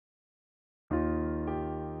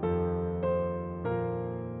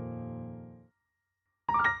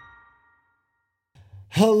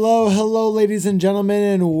Hello, ladies and gentlemen,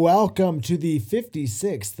 and welcome to the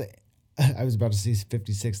 56th. I was about to say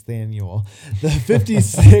 56th annual, the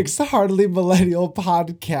 56th Hardly Millennial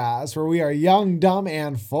podcast, where we are young, dumb,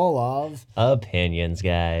 and full of opinions,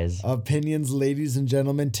 guys. Opinions, ladies and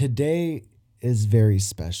gentlemen. Today is very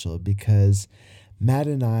special because Matt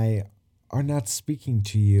and I are not speaking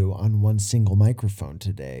to you on one single microphone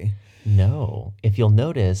today. No. If you'll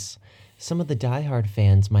notice, some of the diehard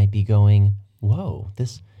fans might be going, whoa,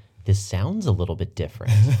 this sounds a little bit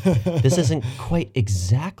different. This isn't quite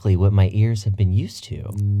exactly what my ears have been used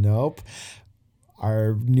to. Nope.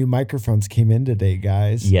 Our new microphones came in today,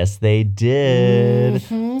 guys. Yes, they did.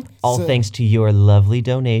 Mm-hmm. All thanks to your lovely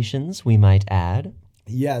donations, we might add.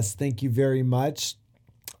 Yes, thank you very much.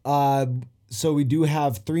 So we do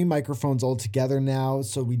have 3 microphones all together now.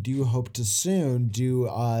 So we do hope to soon do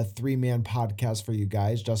a 3-man podcast for you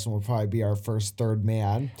guys. Justin will probably be our first third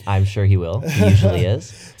man. I'm sure he will. He usually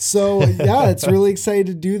is. So yeah, it's really excited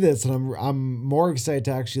to do this, and I'm more excited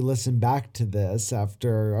to actually listen back to this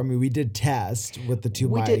after. I mean, we did test with the 2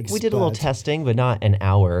 mics. We did a little testing, but not an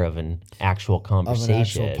hour of an actual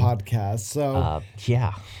conversation. Of an actual podcast. So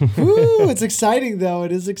yeah. Woo, it's exciting though.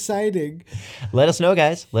 It is exciting. Let us know,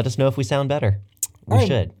 guys. Let us know if we sound better. We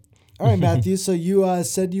should. All right, Matthew. So you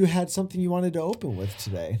said you had something you wanted to open with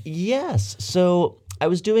today. Yes. So I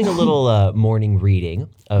was doing a little morning reading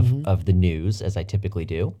of the news, as I typically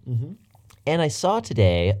do. Mm-hmm. And I saw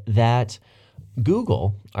today that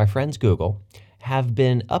Google, our friends Google, have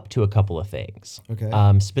been up to a couple of things. Okay.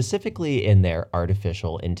 Specifically in their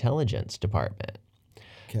artificial intelligence department.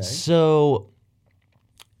 Okay. So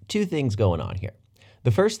 2 things going on here.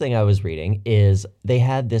 The first thing I was reading is they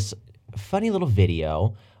had this funny little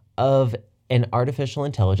video of an artificial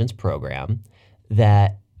intelligence program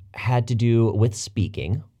that had to do with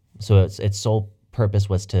speaking. So its sole purpose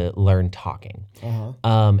was to learn talking.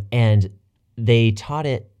 Uh-huh. And they taught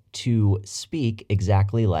it to speak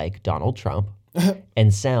exactly like Donald Trump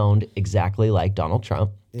and sound exactly like Donald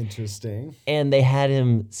Trump. Interesting. And they had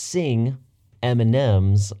him sing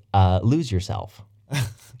Eminem's Lose Yourself.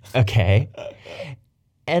 Okay.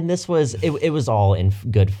 And this was, it was all in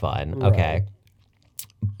good fun, okay? Right.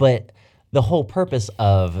 But the whole purpose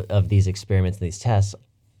of these experiments and these tests,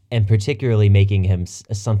 and particularly making him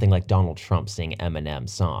something like Donald Trump sing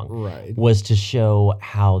Eminem's song, right, was to show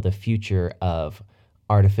how the future of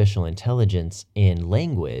artificial intelligence in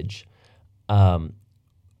language,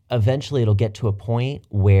 eventually it'll get to a point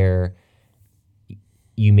where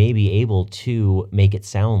you may be able to make it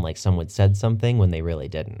sound like someone said something when they really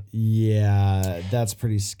didn't. Yeah, that's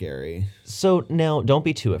pretty scary. So now don't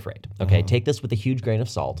be too afraid, okay? Uh-huh. Take this with a huge grain of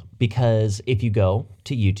salt, because if you go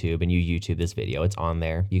to YouTube and you YouTube this video, it's on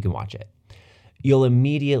there, you can watch it. You'll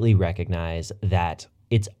immediately recognize that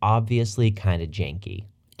it's obviously kind of janky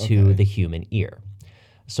to the human ear.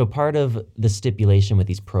 So part of the stipulation with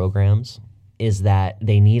these programs is that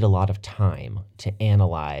they need a lot of time to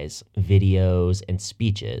analyze videos and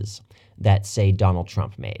speeches that, say, Donald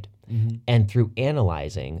Trump made. Mm-hmm. And through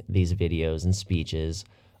analyzing these videos and speeches,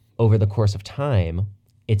 over the course of time,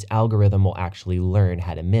 its algorithm will actually learn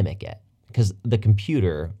how to mimic it. Because the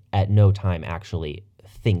computer at no time actually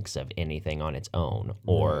thinks of anything on its own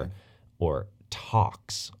or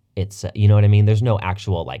talks. It's, you know what I mean? There's no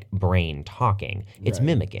actual like brain talking. It's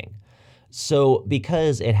mimicking. So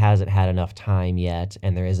because it hasn't had enough time yet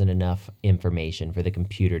and there isn't enough information for the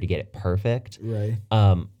computer to get it perfect,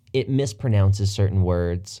 it mispronounces certain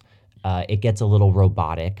words. It gets a little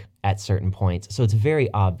robotic at certain points. So it's very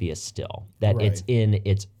obvious still that it's in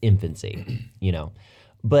its infancy, you know.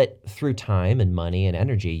 But through time and money and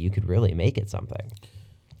energy, you could really make it something.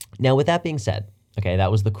 Now, with that being said, okay,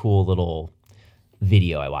 that was the cool little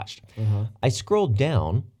video I watched. Uh-huh. I scrolled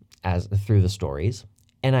down through the stories,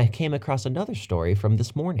 and I came across another story from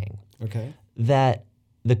this morning. Okay. That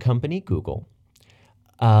the company Google,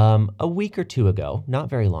 a week or 2 ago, not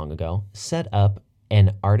very long ago, set up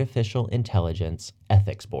an artificial intelligence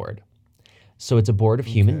ethics board. So it's a board of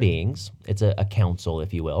human beings. It's a council,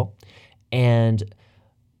 if you will. And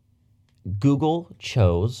Google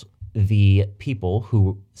chose the people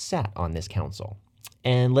who sat on this council.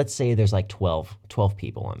 And let's say there's like 12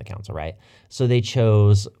 people on the council, right? So they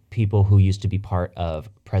chose people who used to be part of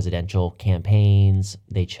presidential campaigns.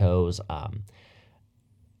 They chose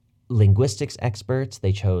linguistics experts.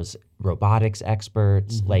 They chose robotics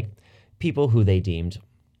experts, like people who they deemed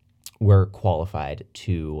were qualified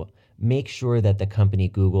to make sure that the company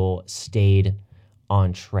Google stayed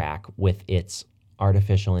on track with its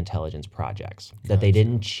artificial intelligence projects, that they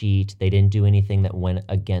didn't cheat, they didn't do anything that went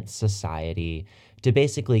against society, to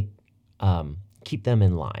basically keep them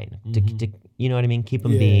in line, to you know what I mean? Keep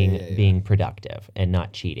them Yeah. being productive and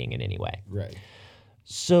not cheating in any way. Right.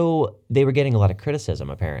 So they were getting a lot of criticism,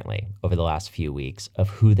 apparently, over the last few weeks of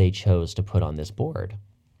who they chose to put on this board.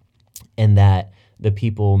 And that the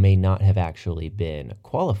people may not have actually been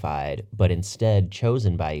qualified, but instead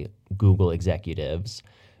chosen by Google executives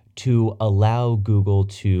to allow Google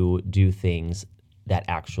to do things that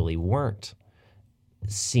actually weren't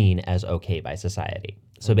seen as okay by society.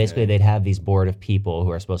 So basically, they'd have these board of people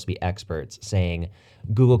who are supposed to be experts saying,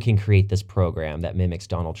 Google can create this program that mimics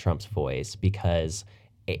Donald Trump's voice because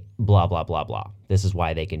blah, blah, blah, blah. This is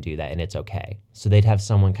why they can do that, and it's okay. So they'd have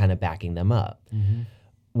someone kind of backing them up.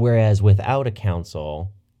 Whereas without a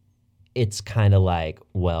council, it's kind of like,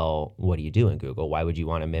 well, what are you doing, Google? Why would you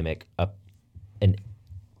want to mimic an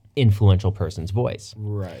influential person's voice?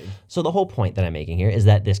 Right. So the whole point that I'm making here is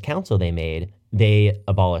that this council they made, they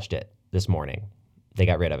abolished it this morning. They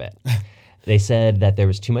got rid of it. They said that there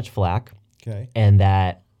was too much flack Okay. and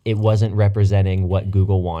that it wasn't representing what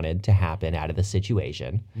Google wanted to happen out of the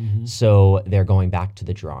situation. So they're going back to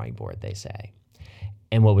the drawing board, they say.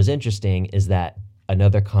 And what was interesting is that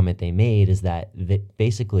another comment they made is that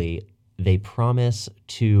basically they promise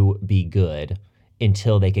to be good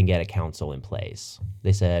until they can get a council in place.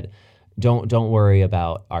 They said, don't worry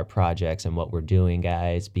about our projects and what we're doing,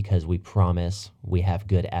 guys, because we promise we have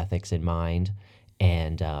good ethics in mind,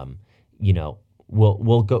 and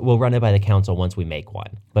we'll run it by the council once we make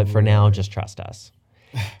one. But for now, just trust us.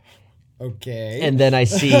 Okay. And then I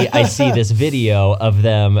see this video of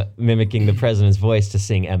them mimicking the president's voice to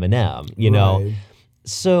sing Eminem. You know, Right.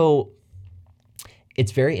 so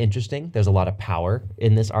it's very interesting. There's a lot of power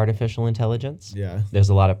in this artificial intelligence. Yeah. There's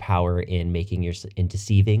a lot of power in in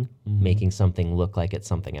deceiving, making something look like it's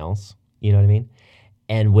something else. You know what I mean?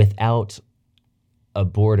 And without a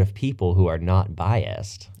board of people who are not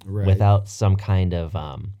biased, Right. without some kind of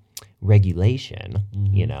regulation,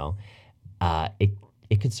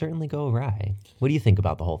 it could certainly go awry. What do you think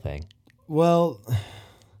about the whole thing? Well,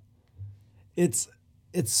 it's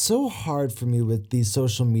so hard for me with these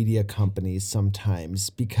social media companies sometimes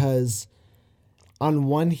because on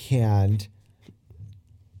one hand,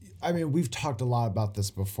 I mean, we've talked a lot about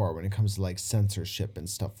this before when it comes to like censorship and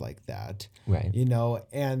stuff like that. Right. You know,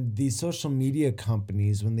 and these social media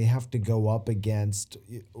companies, when they have to go up against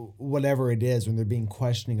whatever it is, when they're being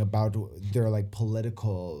questioning about their like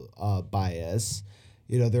political bias,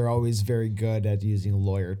 you know, they're always very good at using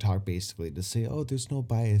lawyer talk basically to say, oh, there's no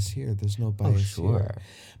bias here. There's no bias here.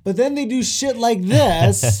 But then they do shit like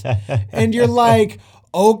this and you're like,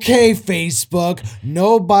 okay, Facebook,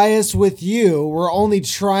 no bias with you. We're only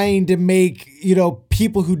trying to make, you know,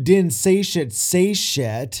 people who didn't say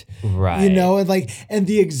shit. Right. You know, and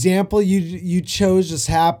the example you chose just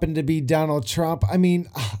happened to be Donald Trump. I mean,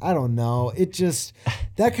 I don't know. It just,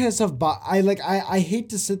 that kind of stuff. But I hate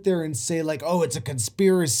to sit there and say like, oh, it's a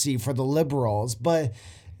conspiracy for the liberals, but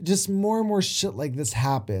just more and more shit like this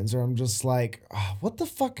happens, or I'm just like, what the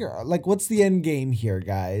fuck what's the end game here,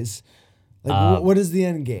 guys? Like, what is the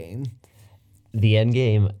end game? The end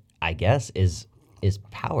game, I guess, is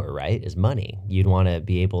power, right? Is money. You'd want to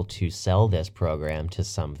be able to sell this program to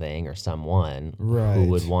something or someone who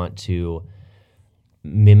would want to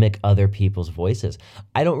mimic other people's voices.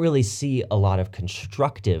 I don't really see a lot of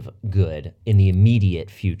constructive good in the immediate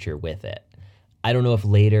future with it. I don't know if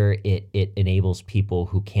later it enables people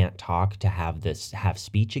who can't talk to have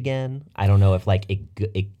speech again. I don't know if like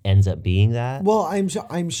it ends up being that. Well, I'm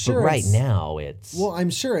sure. But right now it's. Well, I'm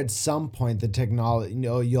sure at some point the technology, you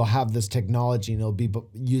know, you'll have this technology and it'll be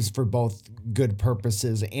used for both good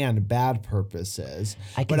purposes and bad purposes.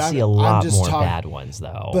 I can see a lot more bad ones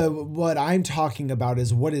though. But what I'm talking about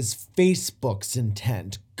is what is Facebook's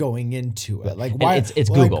intent going into it? Like why? It's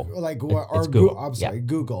Google. It's Google. I'm sorry, yeah.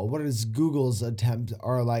 Google. What is Google's attempt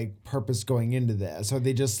or like purpose going into this? Are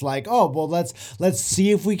they just like, oh well, let's see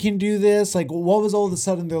if we can do this? Like, what was all of a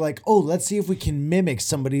sudden they're like, oh, let's see if we can mimic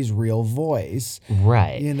somebody's real voice,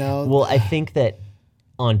 right? You know. Well, I think that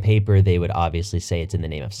on paper they would obviously say it's in the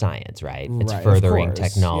name of science, right? It's Right, furthering of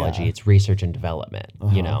course, technology. yeah. It's research and development.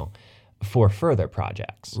 You know, for further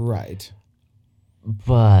projects. Right.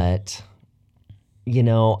 But. You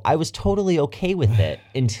know, I was totally okay with it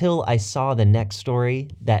until I saw the next story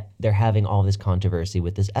that they're having all this controversy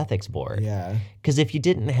with this ethics board. Yeah. Because if you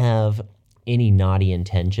didn't have any naughty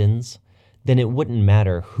intentions, then it wouldn't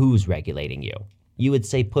matter who's regulating you. You would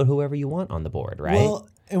say put whoever you want on the board, right? Well,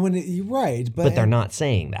 and you're right, but they're not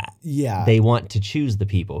saying that. Yeah. They want to choose the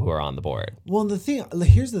people who are on the board. Well,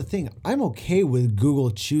 here's the thing. I'm okay with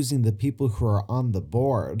Google choosing the people who are on the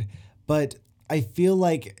board, but I feel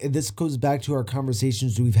like this goes back to our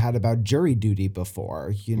conversations we've had about jury duty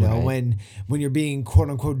before. You know, Right. when you're being quote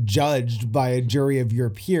unquote judged by a jury of your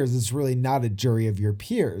peers, it's really not a jury of your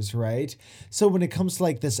peers, right? So when it comes to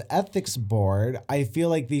like this ethics board, I feel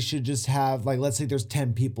like they should just have like, let's say there's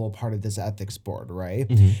 10 people a part of this ethics board, right?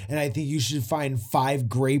 And I think you should find 5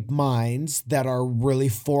 great minds that are really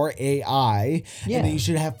for AI, Yeah. and then you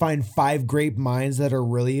should find 5 great minds that are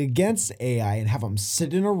really against AI, and have them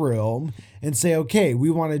sit in a room and say, okay, we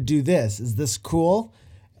want to do this. Is this cool?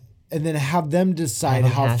 And then have them decide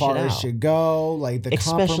them how hash far it it out. should go, like the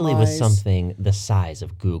Especially with compromise. something the size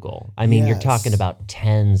of Google. I mean, you're Yes. talking about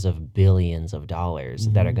tens of billions of dollars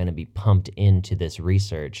that are going to be pumped into this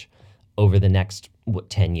research over the next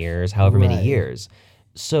 10 years, however many Right. years.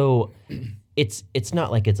 So it's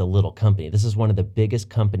not like it's a little company. This is one of the biggest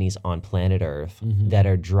companies on planet Earth that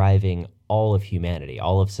are driving all of humanity,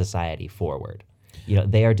 all of society forward. You know,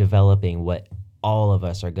 they are developing what all of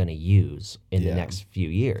us are going to use in the Yeah. next few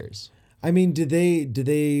years. I mean, did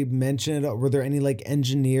they mention it? Were there any like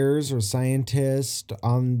engineers or scientists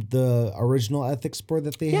on the original ethics board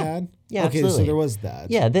that they had? Yeah, Okay, so absolutely. there was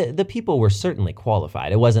that. Yeah, the people were certainly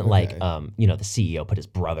qualified. It wasn't like, Okay. you know, the CEO put his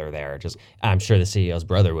brother there. Just, I'm sure the CEO's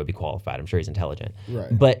brother would be qualified. I'm sure he's intelligent.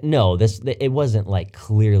 Right. But no, it wasn't like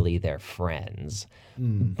clearly their friends.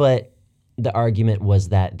 But the argument was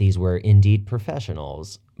that these were indeed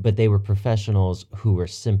professionals, but they were professionals who were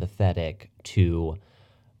sympathetic to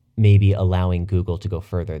maybe allowing Google to go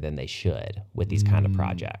further than they should with these kind of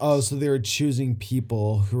projects. Oh, so they were choosing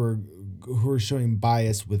people who are showing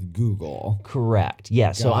bias with Google. Correct.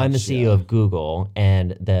 Yeah. So I'm the Gotcha. CEO of Google,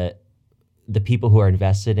 and the people who are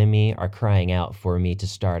invested in me are crying out for me to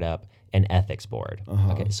start up an ethics board.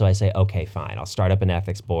 Okay. So I say, okay, fine. I'll start up an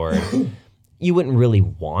ethics board. You wouldn't really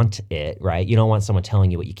want it, right? You don't want someone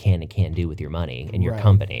telling you what you can and can't do with your money and your Right.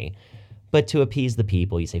 company. But to appease the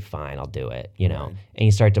people, you say, fine, I'll do it, you know? Right. And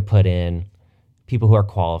you start to put in people who are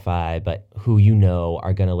qualified, but who you know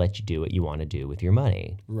are going to let you do what you want to do with your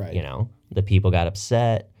money. Right. You know, the people got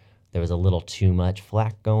upset. There was a little too much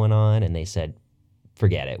flack going on, and they said,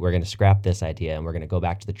 forget it. We're going to scrap this idea, and we're going to go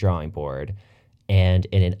back to the drawing board. And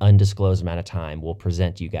in an undisclosed amount of time, we'll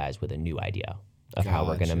present you guys with a new idea of how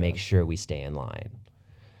we're going to Gotcha. make sure we stay in line.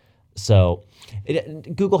 So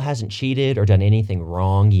Google hasn't cheated or done anything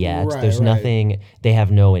wrong yet. Right, There's right. nothing, they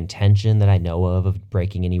have no intention that I know of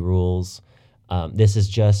breaking any rules. This is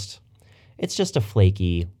it's just a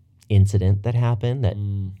flaky incident that happened that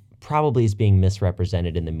probably is being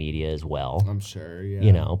misrepresented in the media as well, I'm sure, yeah.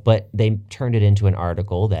 you know, but they turned it into an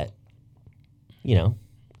article that, you know,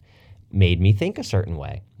 made me think a certain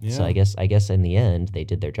way. So Yeah. I guess in the end, they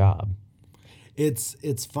did their job.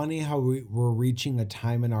 It's funny how we're reaching a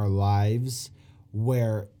time in our lives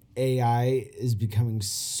where AI is becoming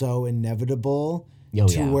so inevitable Oh,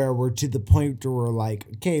 to yeah. where we're to the point where we're like,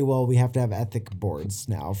 okay, well, we have to have ethic boards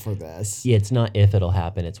now for this. Yeah, it's not if it'll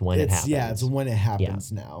happen, it's when it happens. Yeah, it's when it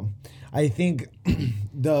happens now. I think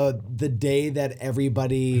the day that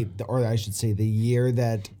everybody, or I should say the year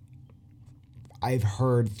that I've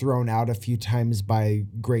heard thrown out a few times by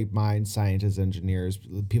great minds, scientists, engineers,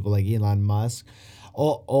 people like Elon Musk,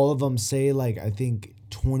 all of them say, like, I think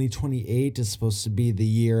 2028 is supposed to be the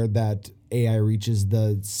year that AI reaches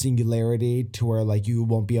the singularity to where like you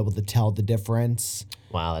won't be able to tell the difference.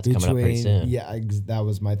 Wow, that's coming up pretty soon. Yeah, that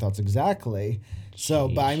was my thoughts exactly. So,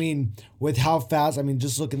 but I mean, with how fast, I mean,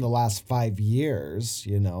 just look in the last 5 years,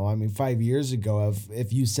 you know, I mean, 5 years ago,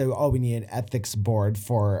 if you said, oh, we need an ethics board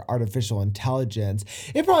for artificial intelligence,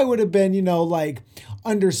 it probably would have been, you know, like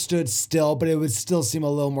understood still, but it would still seem a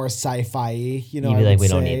little more sci-fi, you know. You'd be I like, would we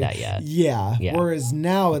don't say. need that yet. Yeah. Yeah. Whereas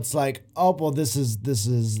now it's like, oh, well, this is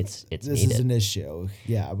It's this is needed. an issue.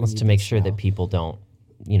 Yeah. we It's need to make this sure now. that people don't,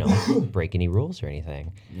 you know, break any rules or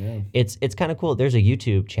anything. Yeah. It's kind of cool. There's a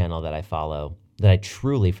YouTube channel that I follow that I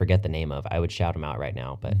truly forget the name of. I would shout him out right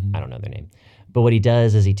now, but I don't know their name. But what he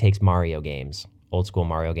does is he takes Mario games, old school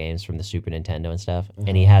Mario games from the Super Nintendo and stuff,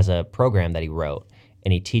 and he has a program that he wrote,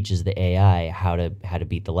 and he teaches the AI how to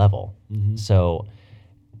beat the level. So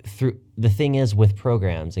the thing is with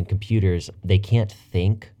programs and computers, they can't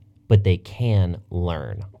think, but they can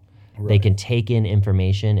learn. They can take in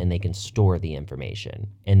information and they can store the information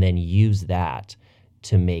and then use that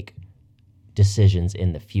to make decisions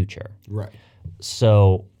in the future. Right.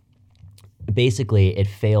 So basically, it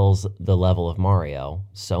fails the level of Mario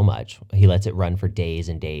so much. He lets it run for days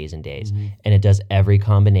and days and days. And it does every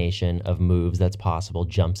combination of moves that's possible,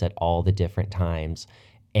 jumps at all the different times,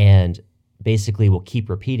 and basically will keep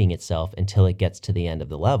repeating itself until it gets to the end of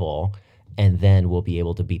the level. And then we'll be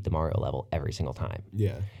able to beat the Mario level every single time.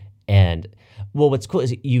 Yeah. And well, what's cool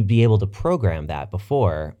is you'd be able to program that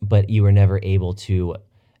before, but you were never able to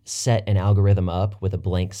set an algorithm up with a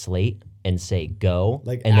blank slate and say go,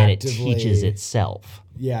 Like and then it actively- teaches itself.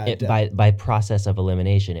 Yeah, By process of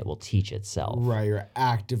elimination, it will teach itself. right. You're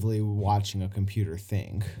actively watching a computer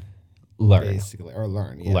think, Learn. basically, or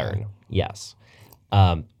learn. Yeah. Learn. Yes.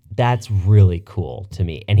 That's really cool to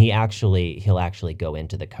me. And he'll actually go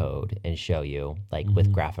into the code and show you, like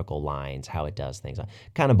with graphical lines, how it does things.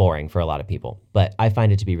 Kind of boring for a lot of people, but I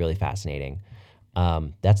find it to be really fascinating.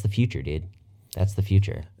 That's the future, dude. That's the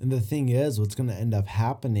future. And the thing is, what's going to end up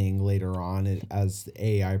happening later on as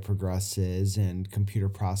AI progresses and computer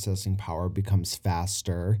processing power becomes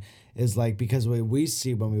faster is like, because what we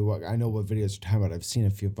see when we watch, I know what videos you're talking about, I've seen a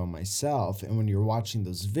few of them myself. And when you're watching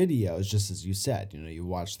those videos, just as you said, you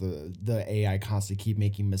watch the AI constantly keep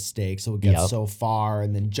making mistakes. So it gets Yep. so far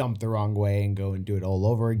and then jump the wrong way and go and do it all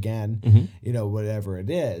over again, whatever it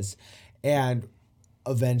is. And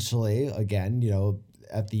eventually, again,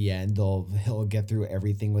 at the end, he'll get through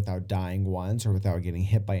everything without dying once or without getting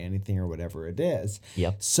hit by anything or whatever it is.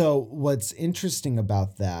 Yep. So what's interesting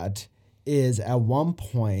about that is at one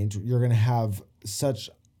point you're going to have such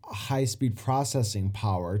high-speed processing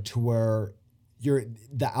power to where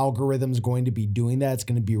the algorithm's going to be doing that. It's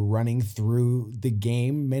going to be running through the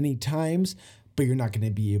game many times, but you're not going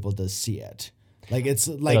to be able to see it. Like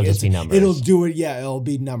It'll just be numbers. It'll do it. Yeah, it'll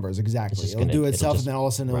be numbers. Exactly. just It'll do it'll itself, just and then all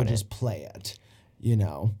of a sudden it'll run it. just play it.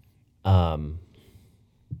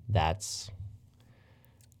 That's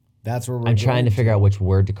That's where we're. I'm trying to going figure out which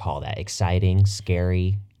word to call that. Exciting,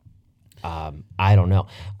 scary. I don't know.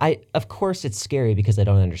 Of course it's scary because I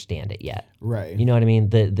don't understand it yet. Right. You know what I mean?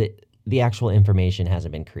 The actual information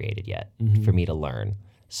hasn't been created yet for me to learn.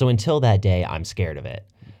 So until that day, I'm scared of it.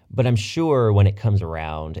 But I'm sure when it comes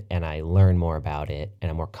around and I learn more about it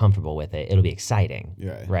and I'm more comfortable with it, it'll be exciting.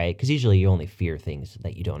 Yeah. Right? Because usually you only fear things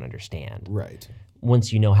that you don't understand. Right.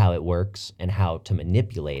 Once you know how it works and how to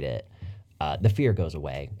manipulate it, the fear goes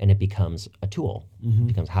away and it becomes a tool. It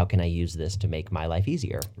becomes, how can I use this to make my life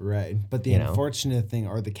easier? Right. But the unfortunate thing,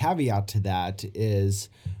 or the caveat to that, is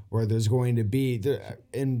where there's going to be,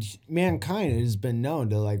 and mankind has been known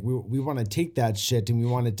to, like, we want to take that shit and we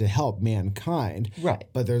want it to help mankind. Right.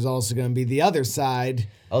 But there's also going to be the other side.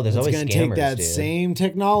 Oh, there's that's always going to scammers, take that dude. same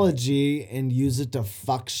technology and use it to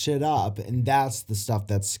fuck shit up. And that's the stuff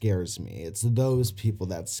that scares me. It's those people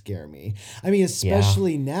that scare me. I mean,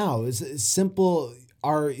 especially now, it's simple,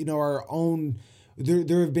 our own.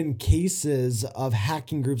 There have been cases of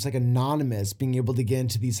hacking groups like Anonymous being able to get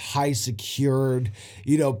into these high secured,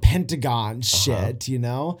 Pentagon shit,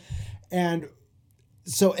 and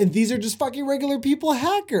so, and these are just fucking regular people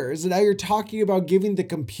hackers. And now you're talking about giving a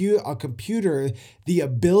computer the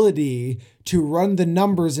ability to run the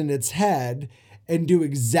numbers in its head and do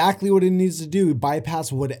exactly what it needs to do,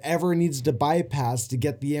 bypass whatever it needs to bypass to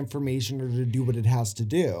get the information or to do what it has to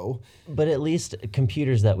do. But at least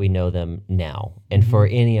computers that we know them now and for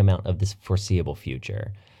any amount of this foreseeable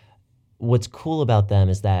future, what's cool about them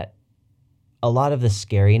is that a lot of the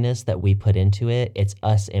scariness that we put into it, it's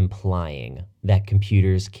us implying that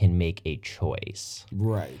computers can make a choice.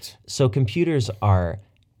 Right. So computers are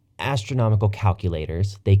astronomical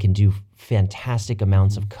calculators. They can do fantastic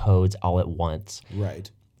amounts of codes all at once.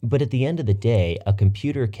 Right. But at the end of the day, a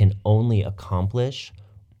computer can only accomplish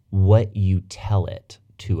what you tell it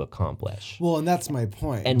to accomplish. Well, and that's my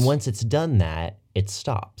point. And once it's done that, it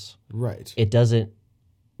stops. Right.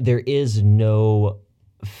 There is no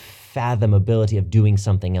fathomability of doing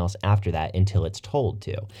something else after that until it's told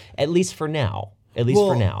to. At least for now.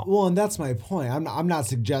 For now. Well, and that's my point. I'm not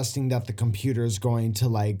suggesting that the computer is going to,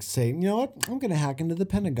 like, say, you know what, I'm going to hack into the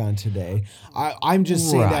Pentagon today. I'm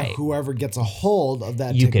just saying that whoever gets a hold of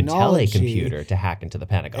that you technology. could tell a computer to hack into the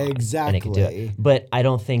Pentagon. Exactly. And it can do it. But I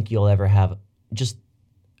don't think you'll ever have just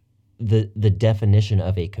the definition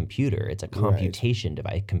of a computer. It's a computation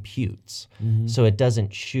device. It computes. So it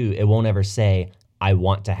doesn't it won't ever say, I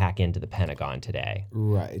want to hack into the Pentagon today.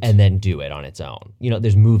 Right. And then do it on its own.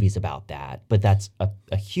 There's movies about that, but that's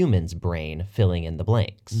a human's brain filling in the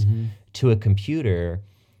blanks. To a computer,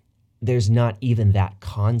 there's not even that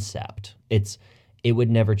concept. It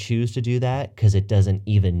would never choose to do that because it doesn't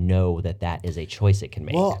even know that is a choice it can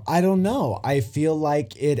make. Well, I don't know. I feel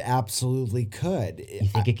like it absolutely could. You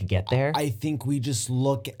think it could get there? I think we just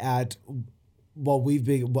look at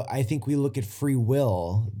I think we look at free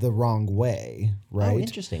will the wrong way, right? Oh,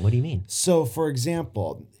 interesting. What do you mean? So, for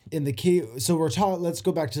example, in the key, so we're talking, let's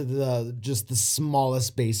go back to just the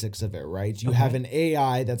smallest basics of it, right? You have an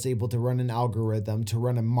AI that's able to run an algorithm to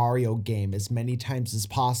run a Mario game as many times as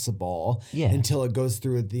possible until it goes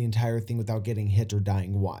through the entire thing without getting hit or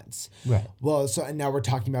dying once. Right. Well, so and now we're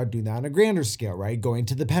talking about doing that on a grander scale, right? Going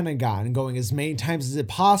to the Pentagon and going as many times as it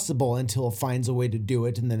possible until it finds a way to do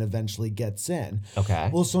it and then eventually gets in. Okay.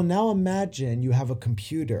 Well, so now imagine you have a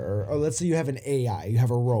computer, or let's say you have an AI, you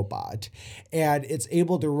have a robot, and it's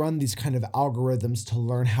able to run these kind of algorithms to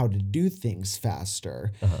learn how to do things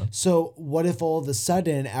faster. So what if all of a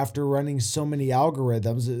sudden, after running so many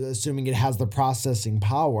algorithms, assuming it has the processing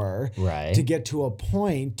power, to get to a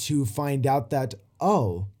point to find out that,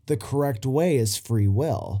 oh, the correct way is free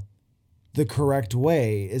will. The correct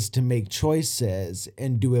way is to make choices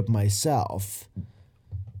and do it myself.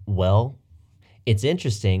 Well, it's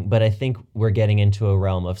interesting, but I think we're getting into a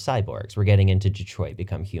realm of cyborgs. We're getting into Detroit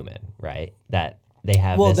Become Human, right? That they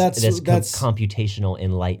have this computational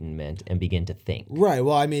enlightenment and begin to think. Right.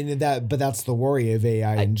 Well, I mean, but that's the worry of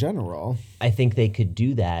AI in general. I think they could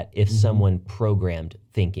do that if someone programmed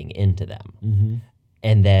thinking into them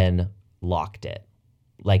and then locked it.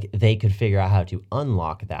 Like they could figure out how to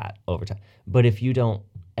unlock that over time. But if you don't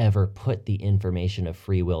ever put the information of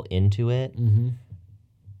free will into it,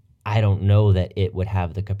 I don't know that it would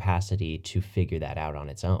have the capacity to figure that out on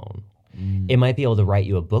its own. It might be able to write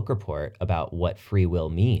you a book report about what free will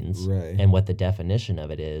means and what the definition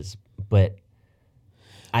of it is, but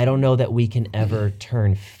I don't know that we can ever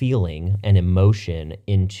turn feeling and emotion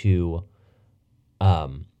into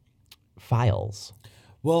files.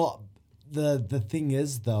 Well, the thing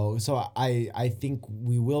is, though, so I think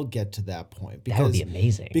we will get to that point. Because, that would be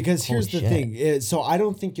amazing. Because here's the thing. So I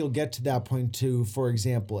don't think you'll get to that point to, for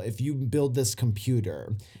example, if you build this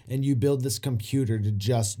computer and you build this computer to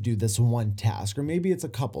just do this one task, or maybe it's a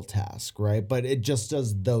couple tasks, right? But it just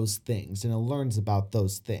does those things and it learns about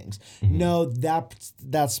those things. No,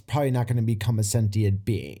 that's probably not going to become a sentient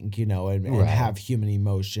being, and have human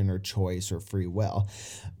emotion or choice or free will.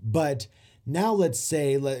 But now let's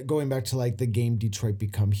say, going back to like the game Detroit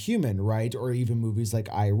Become Human, right? Or even movies like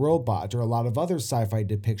I, Robot, or a lot of other sci-fi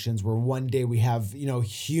depictions where one day we have,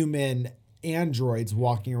 human androids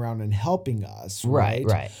walking around and helping us, right?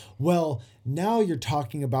 Right. Well, now you're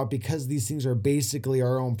talking about, because these things are basically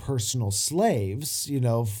our own personal slaves,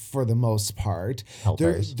 for the most part.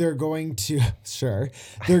 Helpers. They're going to,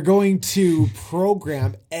 they're going to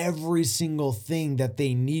program every single thing that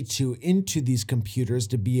they need to into these computers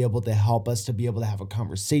to be able to help us, to be able to have a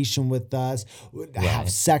conversation with us, have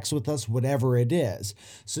sex with us, whatever it is.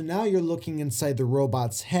 So now you're looking inside the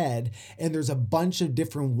robot's head and there's a bunch of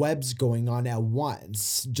different webs going on at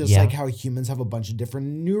once, just like how humans have a bunch of different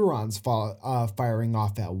neurons firing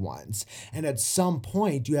off at once. And at some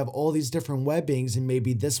point you have all these different webbings, and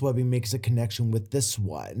maybe this webbing makes a connection with this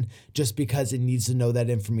one just because it needs to know that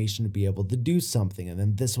information to be able to do something. And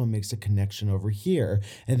then this one makes a connection over here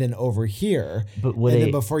and then over here.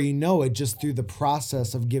 Then before you know it, just through the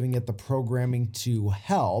process of giving it the programming to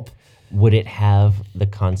help. Would it have the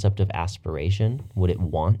concept of aspiration? Would it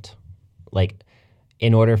want? Like,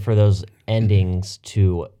 in order for those endings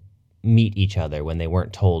to meet each other when they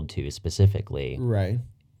weren't told to specifically, right?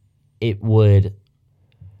 It would,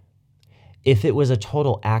 if it was a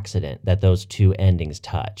total accident that those two endings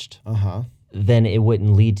touched, then it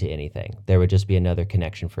wouldn't lead to anything. There would just be another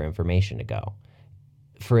connection for information to go.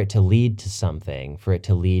 For it to lead to something, for it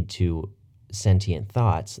to lead to sentient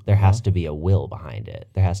thoughts, there has to be a will behind it.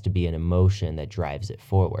 There has to be an emotion that drives it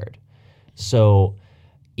forward. So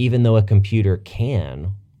even though a computer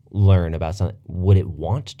can learn about something, would it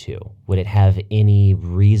want to? Would it have any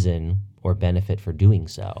reason or benefit for doing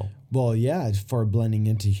so? Well, yeah, for blending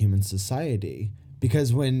into human society.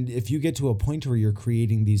 Because if you get to a point where you're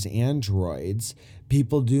creating these androids,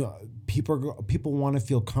 people want to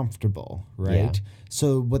feel comfortable, right? Yeah.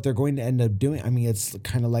 So what they're going to end up doing, I mean, it's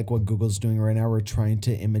kind of like what Google's doing right now. We're trying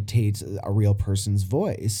to imitate a real person's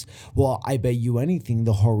voice. Well, I bet you anything,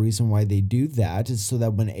 the whole reason why they do that is so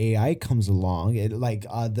that when AI comes along,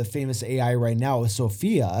 the famous AI right now is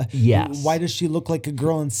Sophia. Yes. Why does she look like a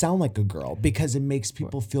girl and sound like a girl? Because it makes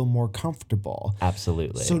people feel more comfortable.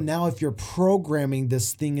 Absolutely. So now if you're programming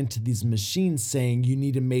this thing into these machines saying you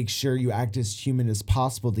need to make sure you act as human as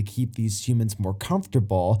possible to keep these humans more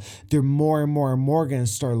comfortable, they're more and more and more going to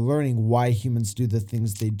start learning why humans do the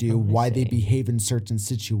things they do, why they behave in certain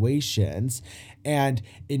situations. And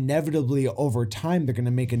inevitably over time, they're going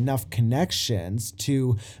to make enough connections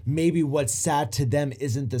to maybe what's sad to them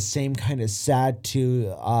isn't the same kind of sad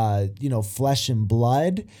to, flesh and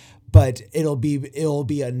blood, but it'll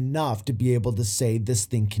be enough to be able to say this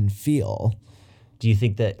thing can feel. Do you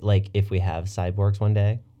think that, like, if we have cyborgs one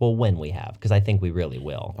day, well, when we have, because I think we really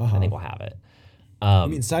will. I think we'll have it. I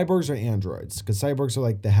mean, cyborgs or androids? Because cyborgs are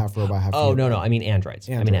like the half robot, half human. No, I mean androids.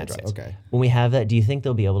 I mean androids. Okay. When we have that, do you think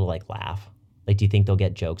they'll be able to, like, laugh? Like, do you think they'll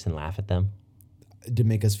get jokes and laugh at them? To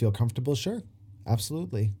make us feel comfortable? Sure.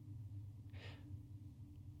 Absolutely.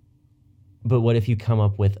 But what if you come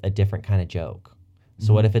up with a different kind of joke?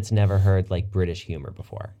 So what if it's never heard, like, British humor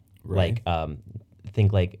before? Right. Like,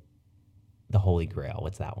 think like the Holy Grail.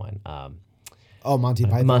 What's that one? Monty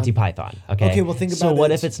Python. Monty Python. Okay. Okay, well, think about So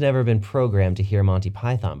what it. if it's never been programmed to hear Monty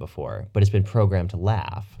Python before, but it's been programmed to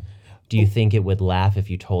laugh? Do you think it would laugh if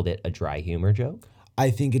you told it a dry humor joke? I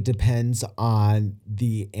think it depends on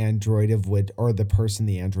the android or the person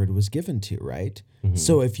the android was given to, right?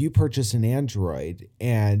 So if you purchase an android,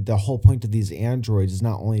 and the whole point of these androids is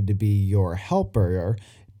not only to be your helper,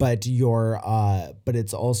 but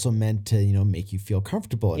it's also meant to, make you feel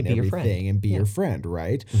comfortable and be your everything friend. and be your friend,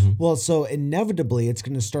 right? Well, so inevitably it's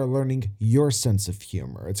going to start learning your sense of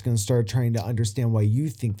humor. It's going to start trying to understand why you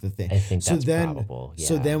think the thing. I think that's probable.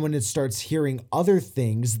 So Yeah. then when it starts hearing other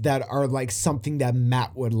things that are like something that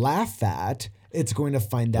Matt would laugh at, it's going to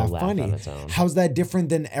find that laugh funny. on its own. How's that different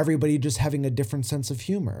than everybody just having a different sense of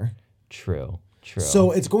humor? True. So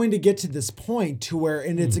it's going to get to this point to where,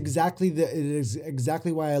 and it is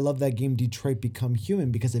exactly why I love that game Detroit Become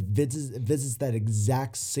Human, because it visits that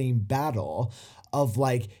exact same battle of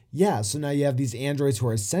like, yeah, so now you have these androids who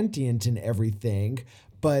are sentient and everything,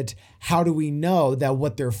 but how do we know that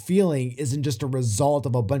what they're feeling isn't just a result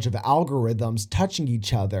of a bunch of algorithms touching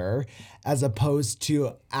each other as opposed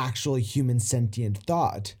to actual human sentient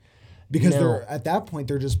thought? Because they're at that point,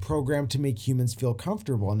 they're just programmed to make humans feel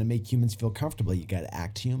comfortable. And to make humans feel comfortable, you got to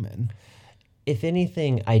act human. If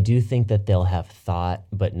anything, I do think that they'll have thought,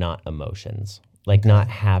 but not emotions. Like not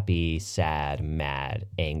happy, sad, mad,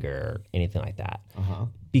 anger, anything like that.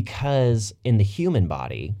 Because in the human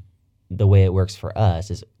body, the way it works for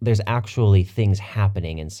us is there's actually things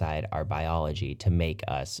happening inside our biology to make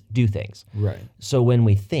us do things. Right. So when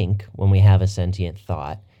we think, when we have a sentient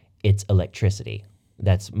thought, it's electricity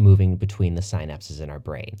that's moving between the synapses in our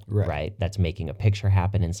brain, right? That's making a picture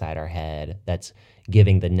happen inside our head. That's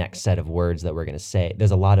giving the next set of words that we're going to say. There's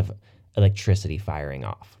a lot of electricity firing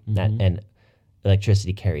off, and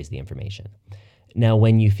electricity carries the information. Now,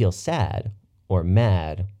 when you feel sad or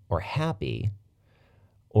mad or happy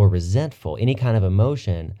or resentful, any kind of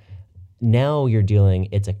emotion, now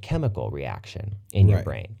it's a chemical reaction in your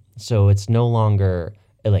brain. So it's no longer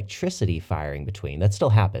electricity firing between. That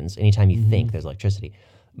still happens anytime you think there's electricity.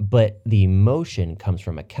 But the emotion comes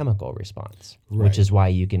from a chemical response, which is why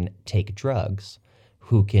you can take drugs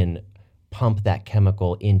who can pump that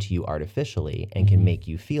chemical into you artificially and can make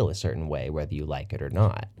you feel a certain way, whether you like it or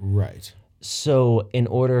not. Right. So in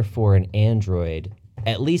order for an android,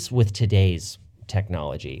 at least with today's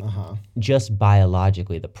technology, just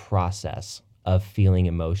biologically, the process of feeling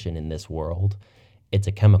emotion in this world, it's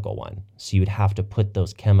a chemical one. So you would have to put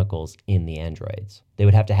those chemicals in the androids. They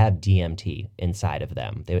would have to have DMT inside of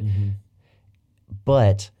them.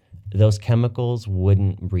 But those chemicals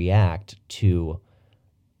wouldn't react to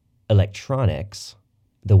electronics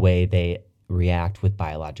the way they react with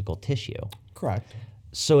biological tissue. Correct.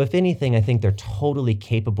 So if anything, I think they're totally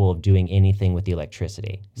capable of doing anything with the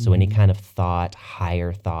electricity. So any kind of thought,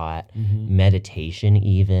 higher thought, meditation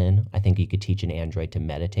even. I think you could teach an android to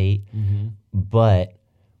meditate, but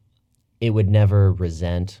it would never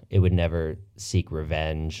resent. It would never seek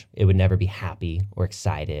revenge. It would never be happy or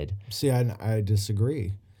excited. See, I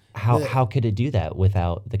disagree. How could it do that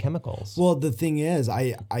without the chemicals? Well, the thing is,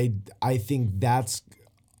 I think that's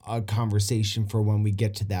a conversation for when we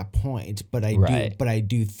get to that point, but I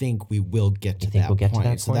do think we will get to that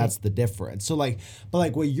point. So that's the difference. So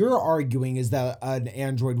but what you're arguing is that an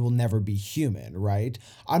android will never be human, right?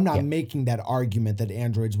 I'm not making that argument that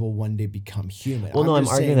androids will one day become human. Well, I'm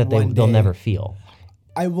arguing that they'll never feel.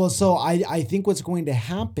 I think what's going to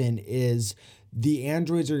happen is the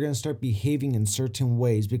androids are going to start behaving in certain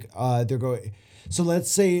ways. So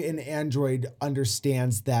let's say an android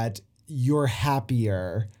understands that you're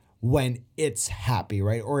happier when it's happy,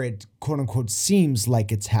 right? Or it quote unquote seems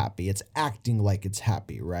like it's happy. It's acting like it's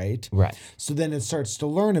happy, right? Right. So then it starts to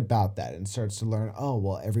learn about that and starts to learn, oh,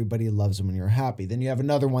 well, everybody loves them when you're happy. Then you have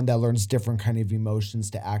another one that learns different kind of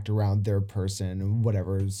emotions to act around their person,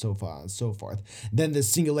 whatever, so far and so forth. Then the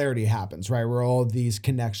singularity happens, right? Where all these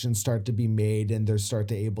connections start to be made and they start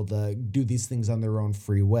to able to do these things on their own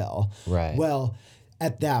free will. Right. Well,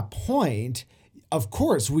 at that point, of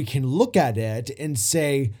course, we can look at it and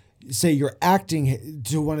say, say you're acting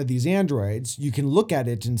to one of these androids, you can look at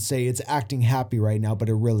it and say it's acting happy right now, but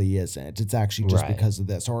it really isn't. It's actually just Right. because of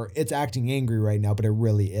this. Or it's acting angry right now, but it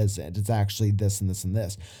really isn't. It's actually this and this and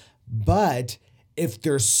this. But if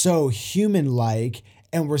they're so human-like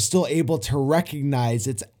and we're still able to recognize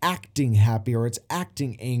it's acting happy or it's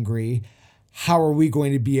acting angry, how are we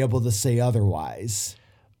going to be able to say otherwise?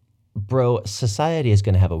 Bro, society is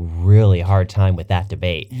going to have a really hard time with that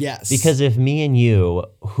debate. Yes. Because if me and you,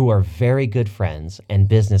 who are very good friends and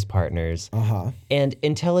business partners, and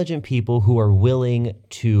intelligent people who are willing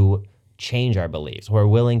to change our beliefs, who are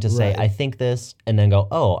willing to say, Right. I think this, and then go,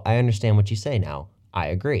 oh, I understand what you say now. I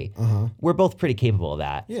agree. We're both pretty capable of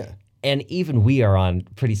that. Yeah. And even we are on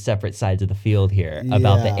pretty separate sides of the field here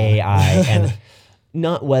about the Yeah. AI and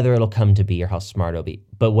not whether it'll come to be or how smart it'll be,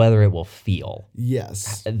 but whether it will feel.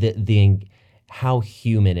 Yes. The how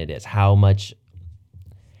human it is, how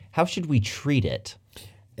should we treat it?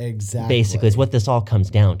 Exactly. Basically, is what this all comes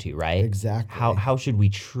down to, right? Exactly. How should we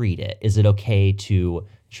treat it? Is it okay to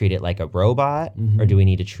treat it like a robot, or do we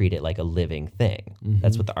need to treat it like a living thing?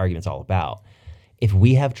 That's what the argument's all about. If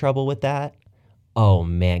we have trouble with that, oh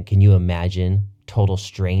man, can you imagine total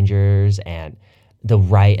strangers and the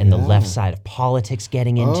right and the left side of politics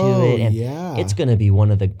getting into it? And it's going to be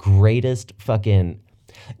one of the greatest fucking,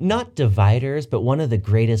 not dividers, but one of the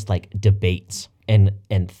greatest like debates and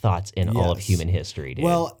thoughts in all of Yes. human history, dude.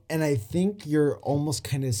 Well, and I think you're almost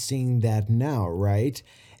kind of seeing that now, right?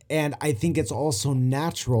 And I think it's also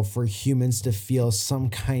natural for humans to feel some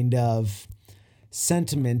kind of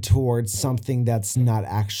sentiment towards something that's not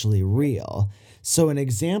actually real. So an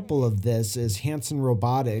example of this is Hanson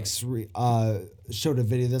Robotics showed a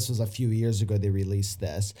video. This was a few years ago they released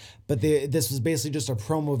this, but this was basically just a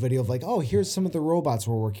promo video of like, oh, here's some of the robots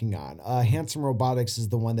we're working on. Hanson Robotics is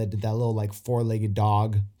the one that did that little like four-legged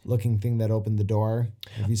dog looking thing that opened the door.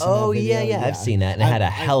 Have you seen that video? yeah, I've seen that, and I had a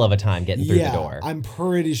hell of a time getting through the door. I'm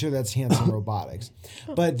pretty sure that's Hanson Robotics.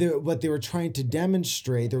 But what they were trying to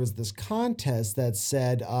demonstrate, there was this contest that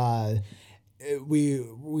said, we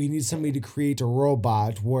need somebody to create a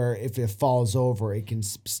robot where if it falls over, it can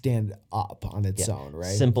stand up on its own, right?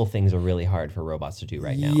 Simple things are really hard for robots to do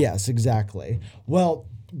right now. Yes, exactly. Well,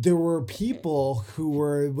 there were people who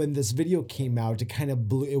were, when this video came out,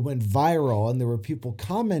 it went viral, and there were people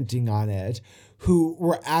commenting on it who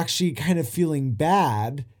were actually kind of feeling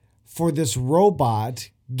bad for this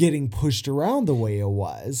robot getting pushed around the way it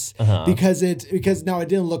was because now it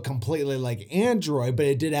didn't look completely like Android, but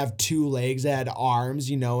it did have two legs, it had arms,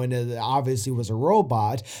 and it obviously was a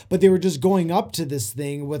robot, but they were just going up to this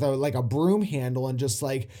thing with a broom handle and just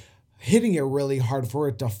like hitting it really hard for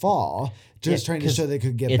it to fall, just trying to show they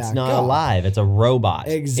could get back up. It's not alive. It's a robot.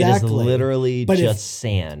 Exactly. It is literally But just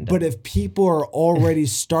sand. But if people are already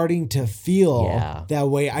starting to feel Yeah. that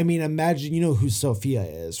way, I mean, imagine, you know who Sophia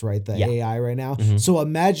is, right? The Yeah. AI right now. So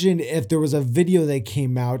imagine if there was a video that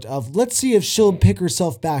came out of, let's see if she'll pick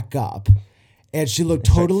herself back up. And she looked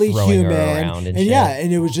totally throwing her human. around and shit.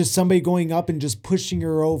 and it was just somebody going up and just pushing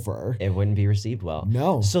her over. It wouldn't be received well.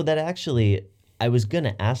 No. So that actually, I was going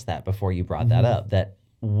to ask that before you brought that up, that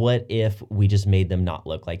what if we just made them not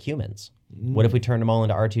look like humans? What if we turned them all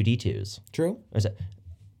into R2-D2s? True.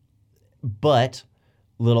 But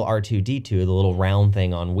little R2-D2, the little round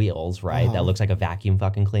thing on wheels, right? That looks like a vacuum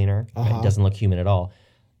fucking cleaner. Right? It doesn't look human at all.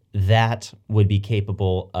 That would be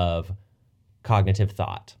capable of cognitive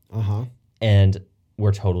thought. And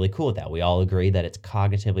we're totally cool with that. We all agree that it's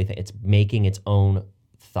cognitively, it's making its own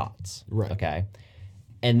thoughts. Right. Okay.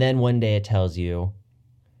 And then one day it tells you,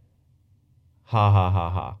 ha ha ha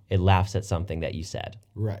ha. It laughs at something that you said.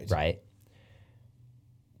 Right. Right.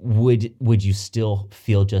 Would you still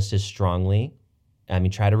feel just as strongly? I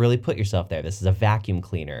mean, try to really put yourself there. This is a vacuum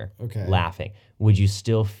cleaner laughing. Would you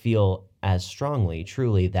still feel as strongly,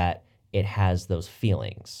 truly, that it has those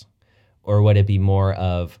feelings? Or would it be more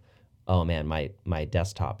of, oh man, my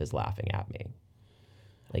desktop is laughing at me?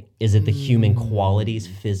 Like, is it the human qualities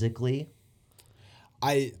physically?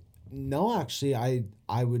 No, actually,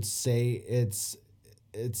 I would say it's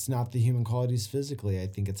not the human qualities physically. I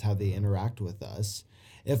think it's how they interact with us.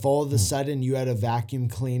 If all of a sudden you had a vacuum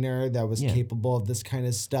cleaner that was capable of this kind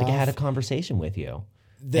of stuff, Like I had a conversation with you,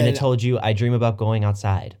 then and it told you, I dream about going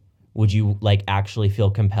outside. Would you like actually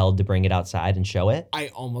feel compelled to bring it outside and show it? I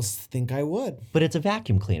almost think I would. But it's a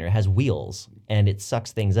vacuum cleaner. It has wheels and it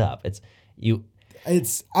sucks things up. I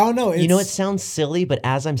don't know. You know, it sounds silly, but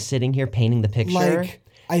as I'm sitting here painting the picture,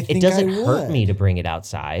 I think it doesn't I hurt would. me to bring it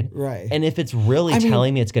outside. Right. And if it's really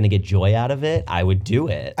telling me it's going to get joy out of it, I would do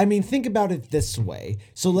it. I mean, think about it this way.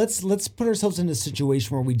 So let's put ourselves in a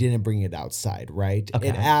situation where we didn't bring it outside, right? Okay.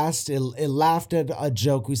 It laughed at a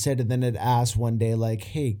joke we said, and then it asked one day, like,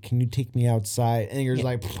 "Hey, can you take me outside?" And you're just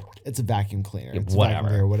like, "It's a vacuum cleaner. It's whatever.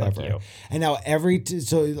 a vacuum cleaner, Fuck whatever." you. And now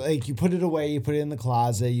so like you put it away, you put it in the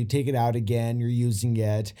closet, you take it out again, you're using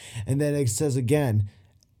it, and then it says again,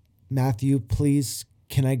 "Matthew, please,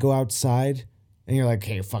 can I go outside?" And you're like,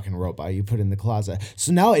 "Hey, fucking robot," you put it in the closet.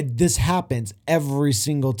 So now this happens every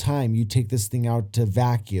single time you take this thing out to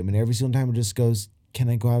vacuum, and every single time it just goes, "Can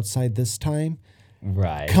I go outside this time?"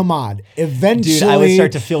 Right. Come on. Eventually, Dude, I would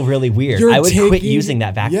start to feel really weird. I would quit using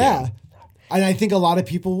that vacuum. Yeah. And I think a lot of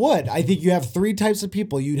people would. I think you have three types of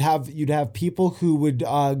people. You'd have people who would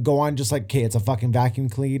go on just like, "Okay, it's a fucking vacuum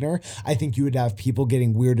cleaner." I think you would have people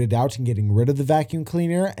getting weirded out and getting rid of the vacuum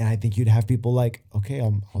cleaner, and I think you'd have people like, "Okay,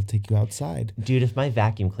 I'll take you outside." Dude, if my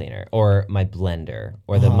vacuum cleaner or my blender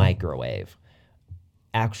or the microwave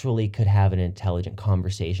actually could have an intelligent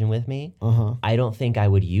conversation with me, I don't think I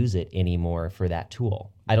would use it anymore for that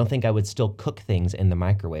tool. I don't think I would still cook things in the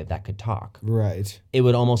microwave that could talk. Right. It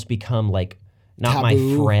would almost become like not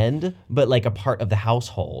Taboo. my friend, but like a part of the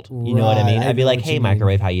household. You know what I mean? Right, I I'd be know like, what "Hey, you mean.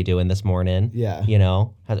 microwave, how you doing this morning?" Yeah. You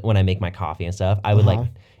know, when I make my coffee and stuff, I would like,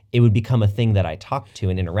 it would become a thing that I talked to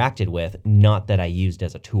and interacted with, not that I used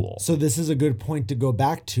as a tool. So this is a good point to go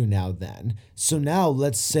back to now then. So now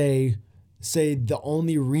let's say the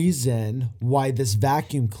only reason why this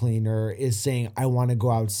vacuum cleaner is saying I want to go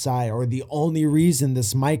outside, or the only reason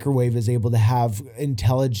this microwave is able to have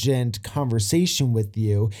intelligent conversation with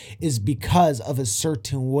you, is because of a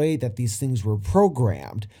certain way that these things were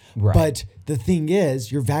programmed. Right. But the thing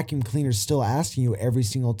is, your vacuum cleaner is still asking you every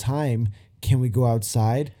single time, "Can we go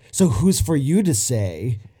outside?" So who's for you to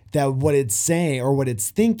say that what it's saying or what it's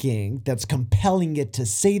thinking that's compelling it to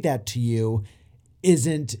say that to you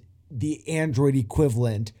isn't the Android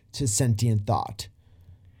equivalent to sentient thought,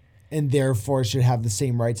 and therefore should have the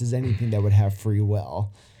same rights as anything that would have free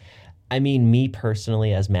will? I mean, me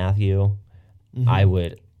personally, as Matthew, I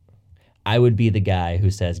would be the guy who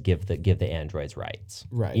says give the androids rights.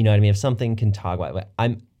 Right. You know what I mean? If something can talk about,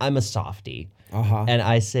 I'm a softie, and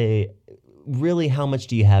I say, really, how much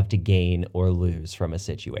do you have to gain or lose from a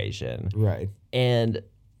situation? Right. And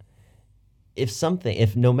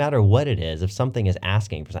if no matter what it is, if something is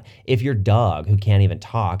asking for something, if your dog who can't even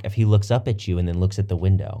talk, if he looks up at you and then looks at the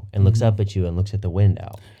window and looks up at you and looks at the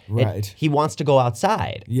window, Right. he wants to go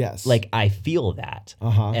outside. Yes. Like, I feel that.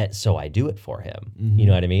 And so I do it for him. You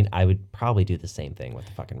know what I mean? I would probably do the same thing with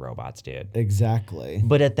the fucking robots, dude. Exactly.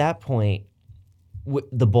 But at that point,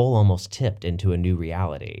 the bowl almost tipped into a new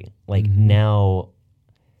reality. Like, now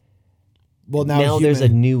Well, now there's a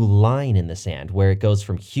new line in the sand where it goes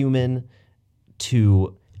from human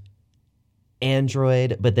to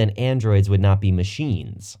android, but then androids would not be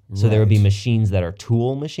machines. So there would be Right. machines that are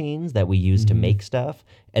tool machines that we use to make stuff,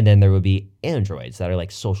 and then there would be androids that are like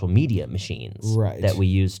social media machines Right. that we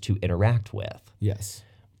use to interact with. Yes.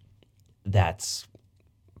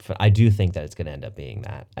 I do think that it's going to end up being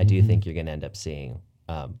that. I do think you're going to end up seeing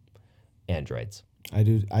androids. I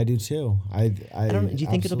do too. I don't know. Do you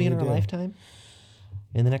think it'll be in our absolutely do. lifetime?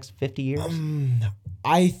 In the next 50 years?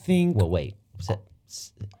 I think Well, wait.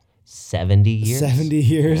 70 years? 70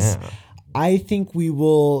 years. Yeah. I think we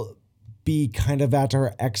will be kind of at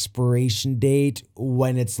our expiration date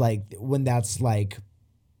when that's like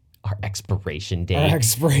Our expiration date. our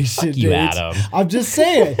expiration Fuck date. you, Adam. I'm just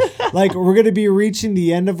saying, like, we're going to be reaching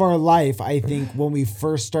the end of our life, I think, when we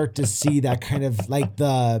first start to see that kind of like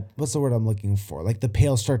what's the word I'm looking for? Like the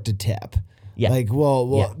pail start to tip. Yeah. Like, well,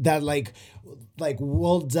 Yeah. that like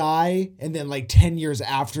we'll die, and then like 10 years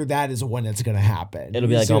after that is when it's going to happen. It'll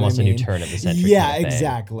be You like see what I almost a new mean? turn of the century. Yeah, kind of thing.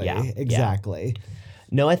 exactly. Yeah, yeah. Exactly.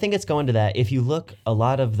 No, I think it's going to that. If you look, a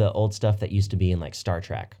lot of the old stuff that used to be in like Star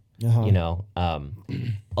Trek, you know,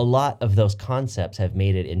 a lot of those concepts have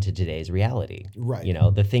made it into today's reality. Right. You know,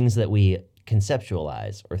 the things that we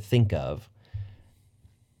conceptualize or think of,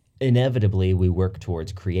 inevitably we work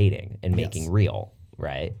towards creating and making real,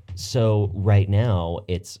 right? So right now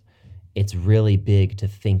it's really big to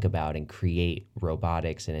think about and create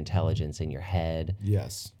robotics and intelligence in your head.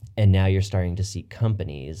 Yes. And now you're starting to see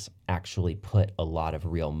companies actually put a lot of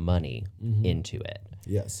real money into it.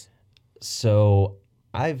 Yes. So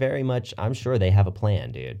I'm sure they have a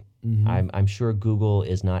plan, dude. I'm sure Google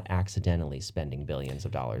is not accidentally spending billions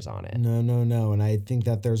of dollars on it. No. And I think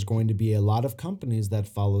that there's going to be a lot of companies that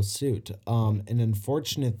follow suit. An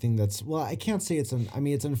unfortunate thing I can't say it's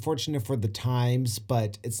it's unfortunate for the times,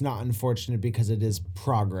 but it's not unfortunate because it is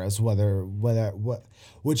progress, whichever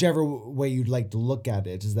way you'd like to look at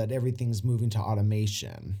it, is that everything's moving to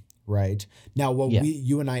automation. Right now, what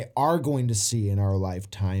you and I are going to see in our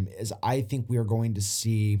lifetime is, I think we are going to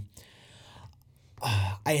see.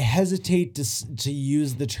 I hesitate to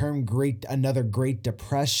use the term another Great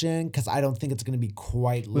Depression, because I don't think it's going to be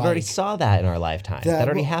quite We've already saw that in our lifetime. That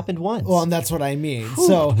already happened once. Well, and that's what I mean. Whew.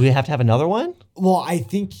 So we have to have another one? Well, I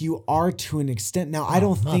think you are, to an extent. Now, I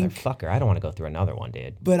don't think... Motherfucker, I don't want to go through another one,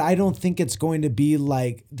 dude. But I don't think it's going to be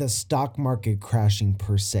like the stock market crashing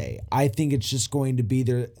per se. I think it's just going to be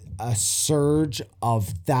a surge of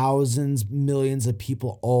thousands, millions of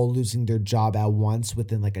people all losing their job at once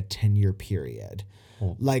within like a 10-year period.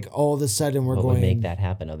 Like all of a sudden what would make that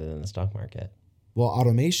happen other than the stock market? Well,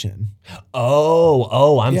 automation.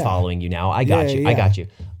 I'm following you now. I got you.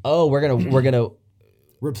 Oh, we're gonna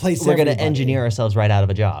replace. We're gonna engineer ourselves right out of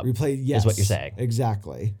a job. Yes, is what you're saying.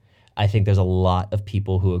 Exactly. I think there's a lot of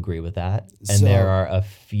people who agree with that, and there are a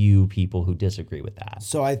few people who disagree with that.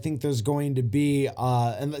 So I think there's going to be,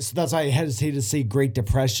 and so that's why I hesitate to say Great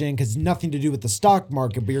Depression, because nothing to do with the stock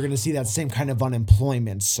market, but you're going to see that same kind of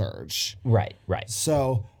unemployment surge. Right.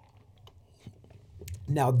 So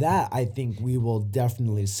now that I think we will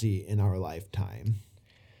definitely see in our lifetime.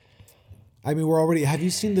 I mean, have you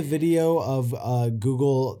seen the video of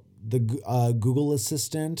Google? The Google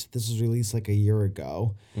Assistant? This was released like a year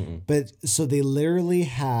ago. But so they literally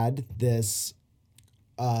had this,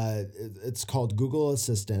 it's called Google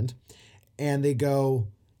Assistant, and they go,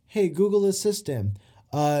 hey, Google Assistant,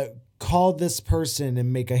 call this person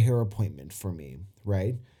and make a hair appointment for me,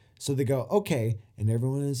 right? So they go, okay, and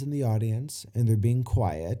everyone is in the audience, and they're being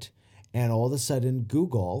quiet, and all of a sudden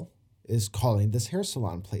Google is calling this hair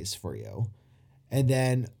salon place for you. And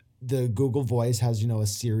then the Google voice has, a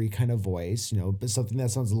Siri kind of voice, but something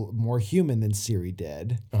that sounds a little more human than Siri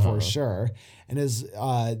did, for sure. And as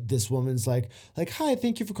this woman's like, hi,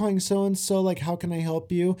 thank you for calling so-and-so. Like, how can I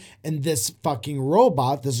help you? And this fucking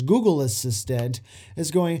robot, this Google Assistant,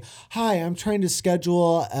 is going, hi, I'm trying to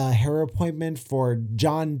schedule a hair appointment for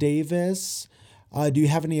John Davis. Do you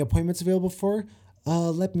have any appointments available for?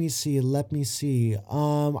 Let me see.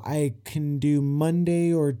 I can do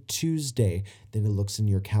Monday or Tuesday. Then it looks in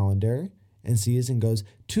your calendar and sees and goes,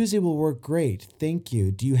 Tuesday will work great. Thank you.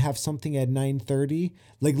 Do you have something at 9:30?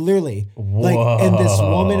 Like literally. Whoa. And this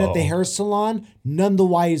woman at the hair salon, none the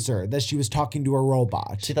wiser that she was talking to a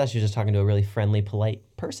robot. She thought she was just talking to a really friendly, polite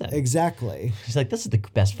person. Exactly. She's like, this is the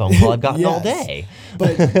best phone call I've gotten all day.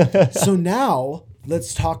 But so now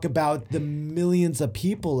let's talk about the millions of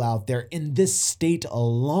people out there in this state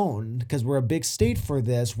alone, because we're a big state for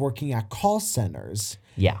this, working at call centers.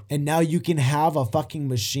 Yeah. And now you can have a fucking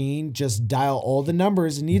machine just dial all the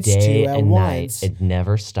numbers it needs Day to at and once. Night. It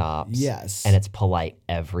never stops. Yes. And it's polite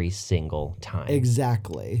every single time.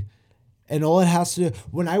 Exactly. And all it has to do,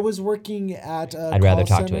 when I was working at a I'd rather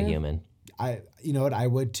call talk center, to a human. You know what, I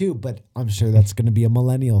would too, but I'm sure that's going to be a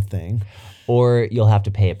millennial thing. Or you'll have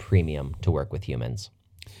to pay a premium to work with humans.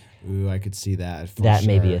 Ooh, I could see that. That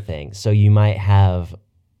may be a thing. So you might have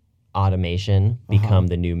automation become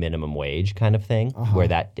the new minimum wage kind of thing, where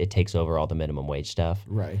it takes over all the minimum wage stuff.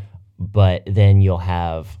 Right. But then you'll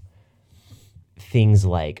have things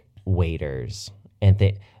like waiters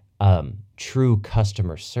and true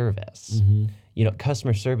customer service.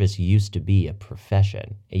 Customer service used to be a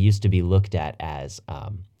profession. It used to be looked at as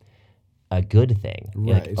a good thing.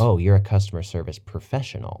 Right. Like, oh, you're a customer service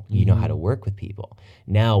professional. You know how to work with people.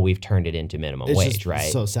 Now we've turned it into minimum wage, just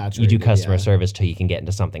right? so saturated, You do customer service till you can get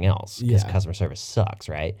into something else, because customer service sucks,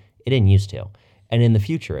 right? It didn't used to. And in the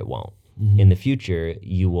future, it won't. In the future,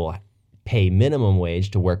 you will pay minimum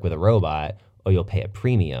wage to work with a robot, or you'll pay a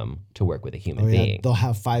premium to work with a human being. They'll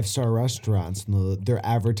have 5-star restaurants, and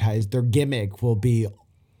their gimmick will be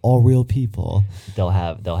all real people. They'll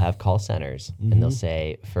have call centers, and they'll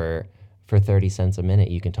say for 30 cents a minute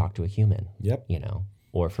you can talk to a human. Yep.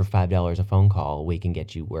 Or for $5 a phone call we can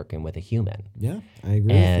get you working with a human. Yeah, I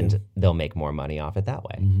agree. And with you. they'll make more money off it that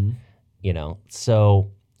way.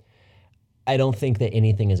 So I don't think that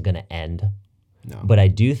anything is going to end. No. But I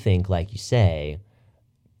do think, like you say,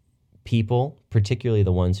 people, particularly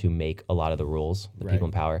the ones who make a lot of the rules, the people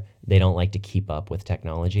in power, they don't like to keep up with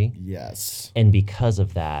technology. Yes. And because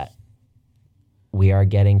of that, we are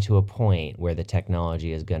getting to a point where the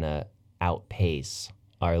technology is going to outpace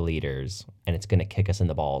our leaders, and it's going to kick us in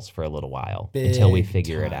the balls for a little while until we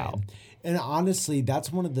figure it out. And honestly,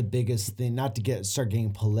 that's one of the biggest things, not to start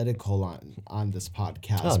getting political on this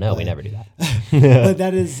podcast. Oh no, we never do that. but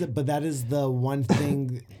that is the one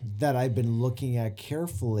thing that I've been looking at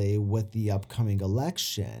carefully with the upcoming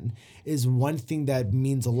election, is one thing that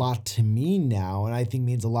means a lot to me now, and I think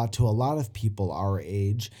means a lot to a lot of people our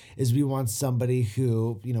age, is we want somebody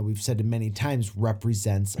who, we've said it many times,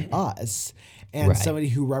 represents us. And Right. somebody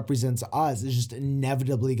who represents us is just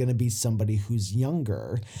inevitably going to be somebody who's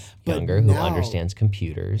younger. Younger, who understands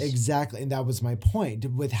computers. Exactly. And that was my point.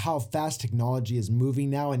 With how fast technology is moving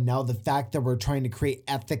now, and now the fact that we're trying to create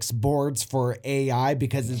ethics boards for AI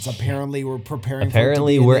because it's apparently we're preparing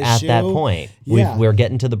Apparently, for it to be we're an at issue. that point. Yeah. We're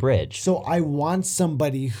getting to the bridge. So I want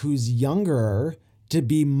somebody who's younger to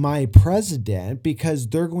be my president because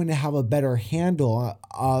they're going to have a better handle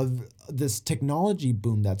of this technology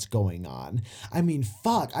boom that's going on. I mean,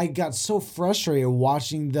 fuck, I got so frustrated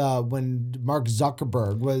watching when Mark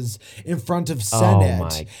Zuckerberg was in front of Senate. Oh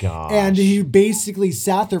my gosh. And he basically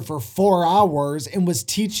sat there for 4 hours and was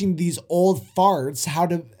teaching these old farts how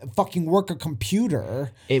to fucking work a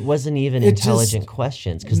computer. It wasn't even It just- intelligent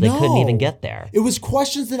questions because they couldn't even No. get there. It was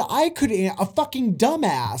questions that I could, a fucking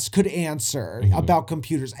dumbass could answer about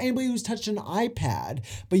computers. Anybody who's touched an iPad,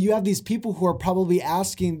 but you have these people who are probably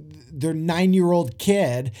asking their 9-year-old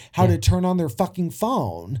kid how to turn on their fucking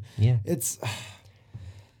phone. Yeah. It's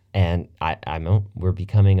And we're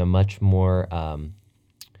becoming a much more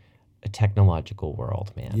a technological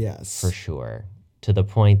world, man. Yes. For sure. To the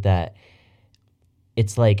point that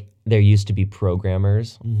it's like there used to be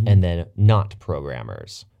programmers and then not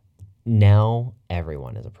programmers. Now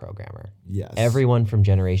everyone is a programmer. yes. Everyone from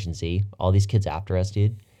Generation Z, all these kids after us,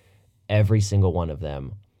 dude, every single one of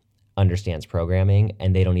them understands programming,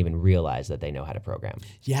 and they don't even realize that they know how to program.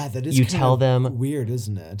 Yeah, that is You kind tell of them, weird,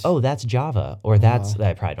 isn't it? oh, that's Java, or that's,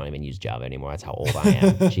 I probably don't even use Java anymore. That's how old I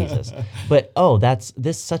am. Jesus. But, oh, that's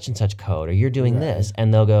this such and such code, or you're doing this.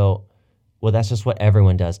 And they'll go, well, that's just what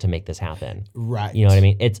everyone does to make this happen. Right. You know what I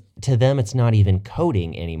mean? To them, it's not even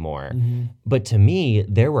coding anymore. But to me,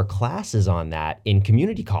 there were classes on that in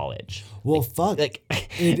community college. Well, fuck. Like,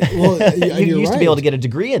 you you used to be able to get a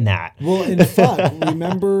degree in that. Well, and fuck,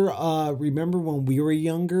 remember when we were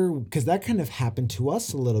younger? Because that kind of happened to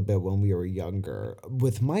us a little bit when we were younger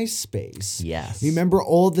with MySpace. Yes. Remember,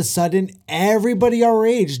 all of a sudden, everybody our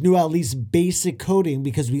age knew at least basic coding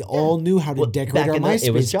because we all knew how to decorate our MySpace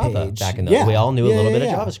it was Java. page. Back in the we all knew a little bit of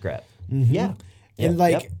yeah. JavaScript. Yeah. And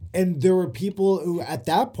Yep. and there were people who, at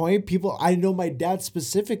that point, I know my dad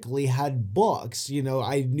specifically had books,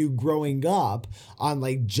 I knew growing up on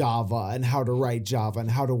like Java and how to write Java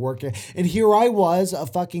and how to work it. And here I was, a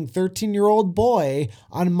fucking 13-year-old boy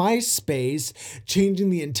on MySpace, changing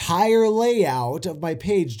the entire layout of my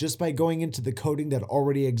page just by going into the coding that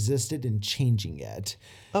already existed and changing it.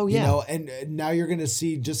 Oh, yeah. And now you're going to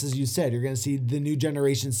see, just as you said, you're going to see the new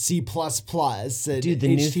generation C++ and Dude, the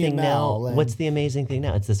HTML. new thing now, and- what's the amazing thing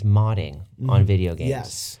now? It's this modding on video games.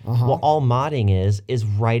 Yes. Uh-huh. Well, all modding is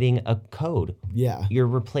writing a code. Yeah. You're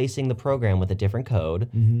replacing the program with a different code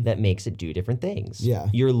that makes it do different things. Yeah.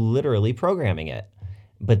 You're literally programming it.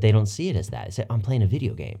 But they don't see it as that. It's I'm playing a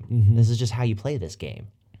video game. This is just how you play this game.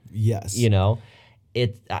 Yes.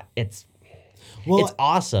 It's Well, it's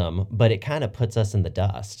awesome, but it kind of puts us in the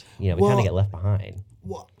dust. We kind Well- of get left behind.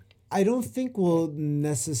 well, I don't think we'll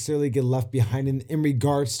necessarily get left behind in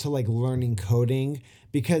regards to like learning coding,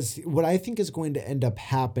 because what I think is going to end up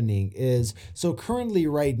happening is, so currently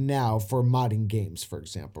right now for modding games, for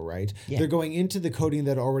example, right? Yeah. They're going into the coding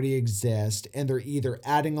that already exists and they're either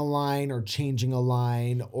adding a line or changing a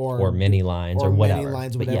line Or many lines or whatever. many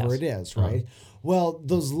lines, But whatever yes. it is, right? Well,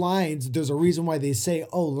 those lines, there's a reason why they say,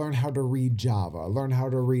 oh, learn how to read Java, learn how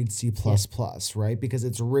to read C++, right? Because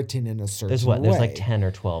it's written in a certain There's way. There's like 10 or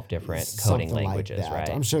 12 different coding Something languages, like that. right?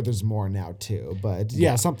 I'm sure there's more now too, but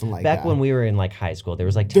yeah, something like Back that. when we were in like high school, there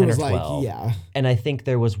was like 10 there was or like, 12. yeah. And I think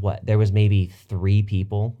there was maybe 3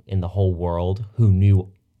 people in the whole world who knew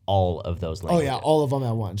all of those Oh languages. yeah, all of them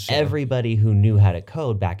at once. Sure. Everybody who knew how to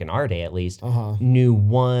code back in our day, at least, knew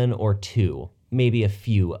 1 or 2, maybe a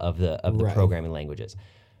few of the Right. programming languages.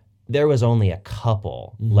 There was only a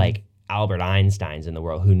couple, like Albert Einsteins in the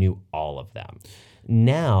world, who knew all of them.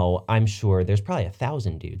 Now, I'm sure there's probably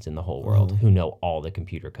 1,000 dudes in the whole world who know all the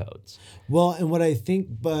computer codes. Well, and what I think,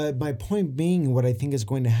 but my point being, what I think is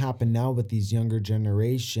going to happen now with these younger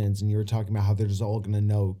generations, and you were talking about how they're just all going to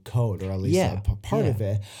know code, or at least Yeah, a part of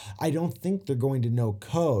it. I don't think they're going to know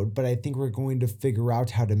code, but I think we're going to figure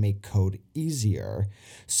out how to make code easier.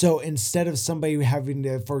 So instead of somebody having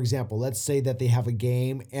to, for example, let's say that they have a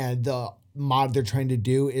game and mod they're trying to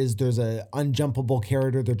do is there's a unjumpable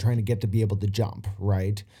character they're trying to get to be able to jump,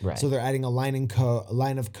 right? Right. So they're adding a line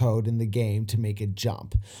of code in the game to make it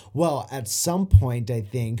jump. Well, at some point, I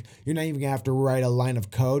think you're not even gonna have to write a line of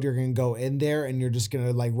code. You're gonna go in there and you're just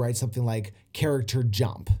gonna like write something like character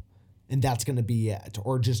jump, and that's gonna be it,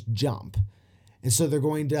 or just jump. And so they're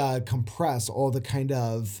going to compress all the kind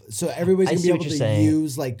of, so everybody's I going to see be what able you're to saying.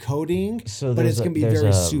 use like coding, So but it's going to be very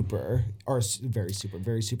there's super, or very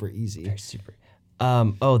super easy. Very super.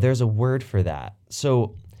 There's a word for that.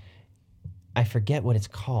 So I forget what it's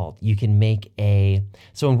called. You can make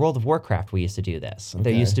so in World of Warcraft, we used to do this.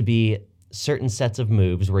 There Okay. used to be certain sets of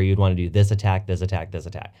moves where you'd want to do this attack, this attack, this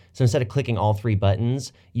attack. So instead of clicking all 3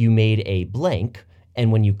 buttons, you made a blank. And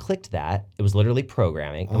when you clicked that, it was literally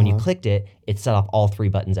programming. And when you clicked it, it set off all 3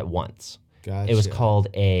 buttons at once. Gotcha. It was called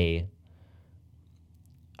I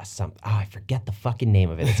forget the fucking name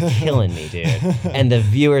of it. It's killing me, dude. And the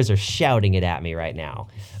viewers are shouting it at me right now.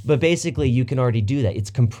 But basically, you can already do that. It's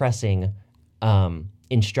compressing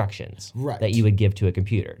instructions that you would give to a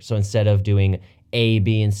computer. So instead of doing A,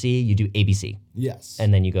 B, and C, you do ABC. Yes.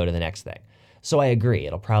 And then you go to the next thing. So I agree.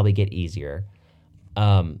 It'll probably get easier.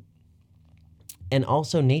 And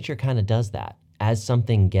also, nature kind of does that. As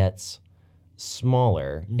something gets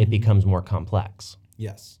smaller, it becomes more complex.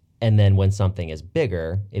 Yes. And then when something is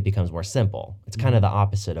bigger, it becomes more simple. It's kind of the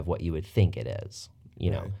opposite of what you would think it is.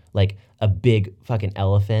 You know, like a big fucking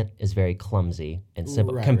elephant is very clumsy and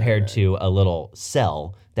simple compared to a little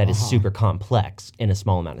cell that is super complex in a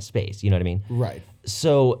small amount of space. You know what I mean? Right.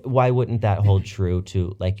 So why wouldn't that hold true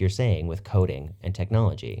to, like you're saying, with coding and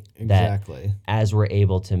technology? Exactly. That as we're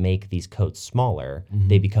able to make these codes smaller,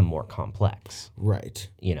 they become more complex. Right.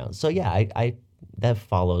 You know, so yeah, I that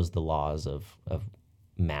follows the laws of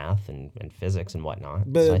math and physics and whatnot.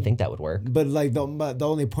 So I think that would work. But like the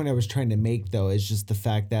only point I was trying to make though is just the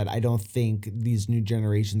fact that I don't think these new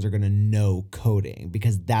generations are going to know coding,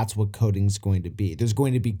 because that's what coding's going to be. There's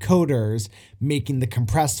going to be coders making the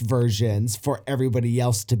compressed versions for everybody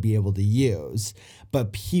else to be able to use,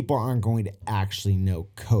 but people aren't going to actually know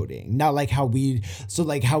coding. Not like how we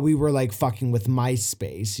were like fucking with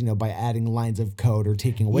MySpace, you know, by adding lines of code or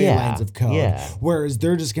taking away lines of code. Yeah. Whereas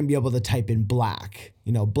they're just going to be able to type in black,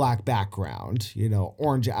 you know, black background, you know,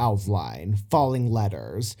 orange outline, falling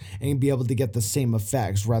letters, and be able to get the same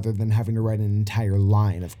effects rather than having to write an entire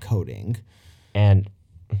line of coding. And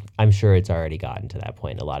I'm sure it's already gotten to that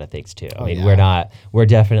point in a lot of things too. I mean, yeah. we're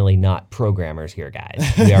definitely not programmers here, guys.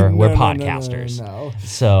 We're podcasters. No.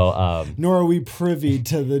 So, nor are we privy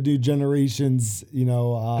to the new generations, you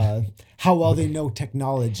know, how well they know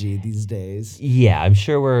technology these days. yeah, I'm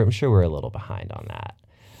sure we're a little behind on that.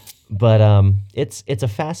 But it's a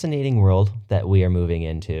fascinating world that we are moving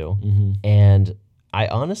into, and I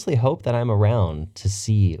honestly hope that I'm around to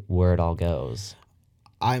see where it all goes.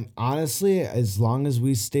 I'm honestly, as long as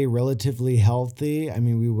we stay relatively healthy, I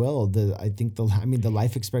mean, we will. I think the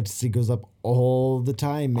life expectancy goes up all the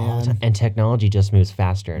time, man. And technology just moves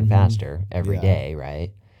faster and faster every day,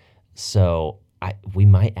 right? So we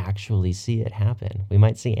might actually see it happen. We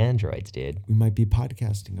might see androids, dude. We might be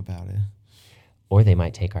podcasting about it. Or they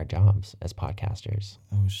might take our jobs as podcasters.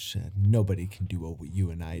 Oh shit! Nobody can do what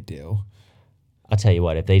you and I do. I'll tell you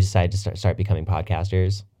what, if they decide to start becoming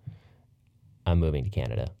podcasters, I'm moving to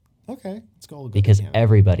Canada. Okay, let's go. Because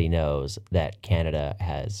everybody knows that Canada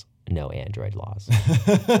has no Android laws.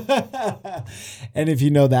 And if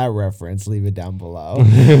you know that reference, leave it down below. All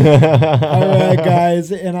right,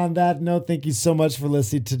 guys. And on that note, thank you so much for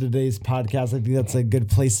listening to today's podcast. I think that's a good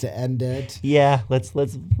place to end it. Yeah,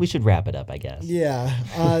 we should wrap it up, I guess. Yeah.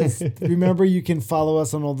 Remember, you can follow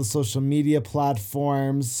us on all the social media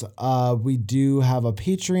platforms. We do have a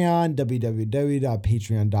Patreon,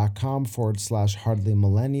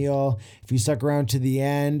 www.patreon.com/hardlymillennial. If you stuck around to the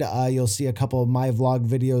end, you'll see a couple of my vlog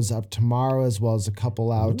videos up tomorrow, as well as a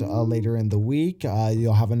couple out later in the week.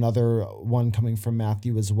 You'll have another one coming from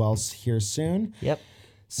Matthew as well here soon. Yep.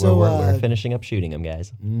 So we're finishing up shooting them,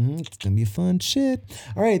 guys. It's gonna be fun shit.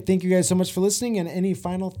 All right, thank you guys so much for listening. And any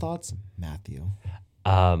final thoughts, Matthew?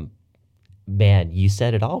 Man, you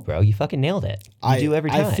said it all, bro. You fucking nailed it. You do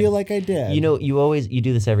every time. I feel like I did. You know, you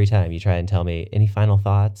do this every time. You try and tell me any final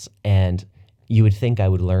thoughts, and you would think I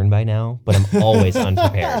would learn by now, but I'm always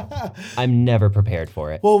unprepared. I'm never prepared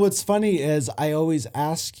for it. Well, what's funny is I always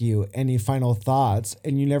ask you any final thoughts,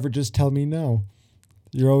 and you never just tell me no.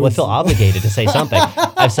 You're always... Well, I feel obligated to say something.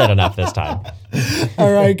 I've said enough this time.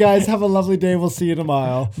 All right, guys, have a lovely day. We'll see you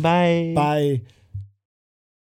tomorrow. Bye. Bye.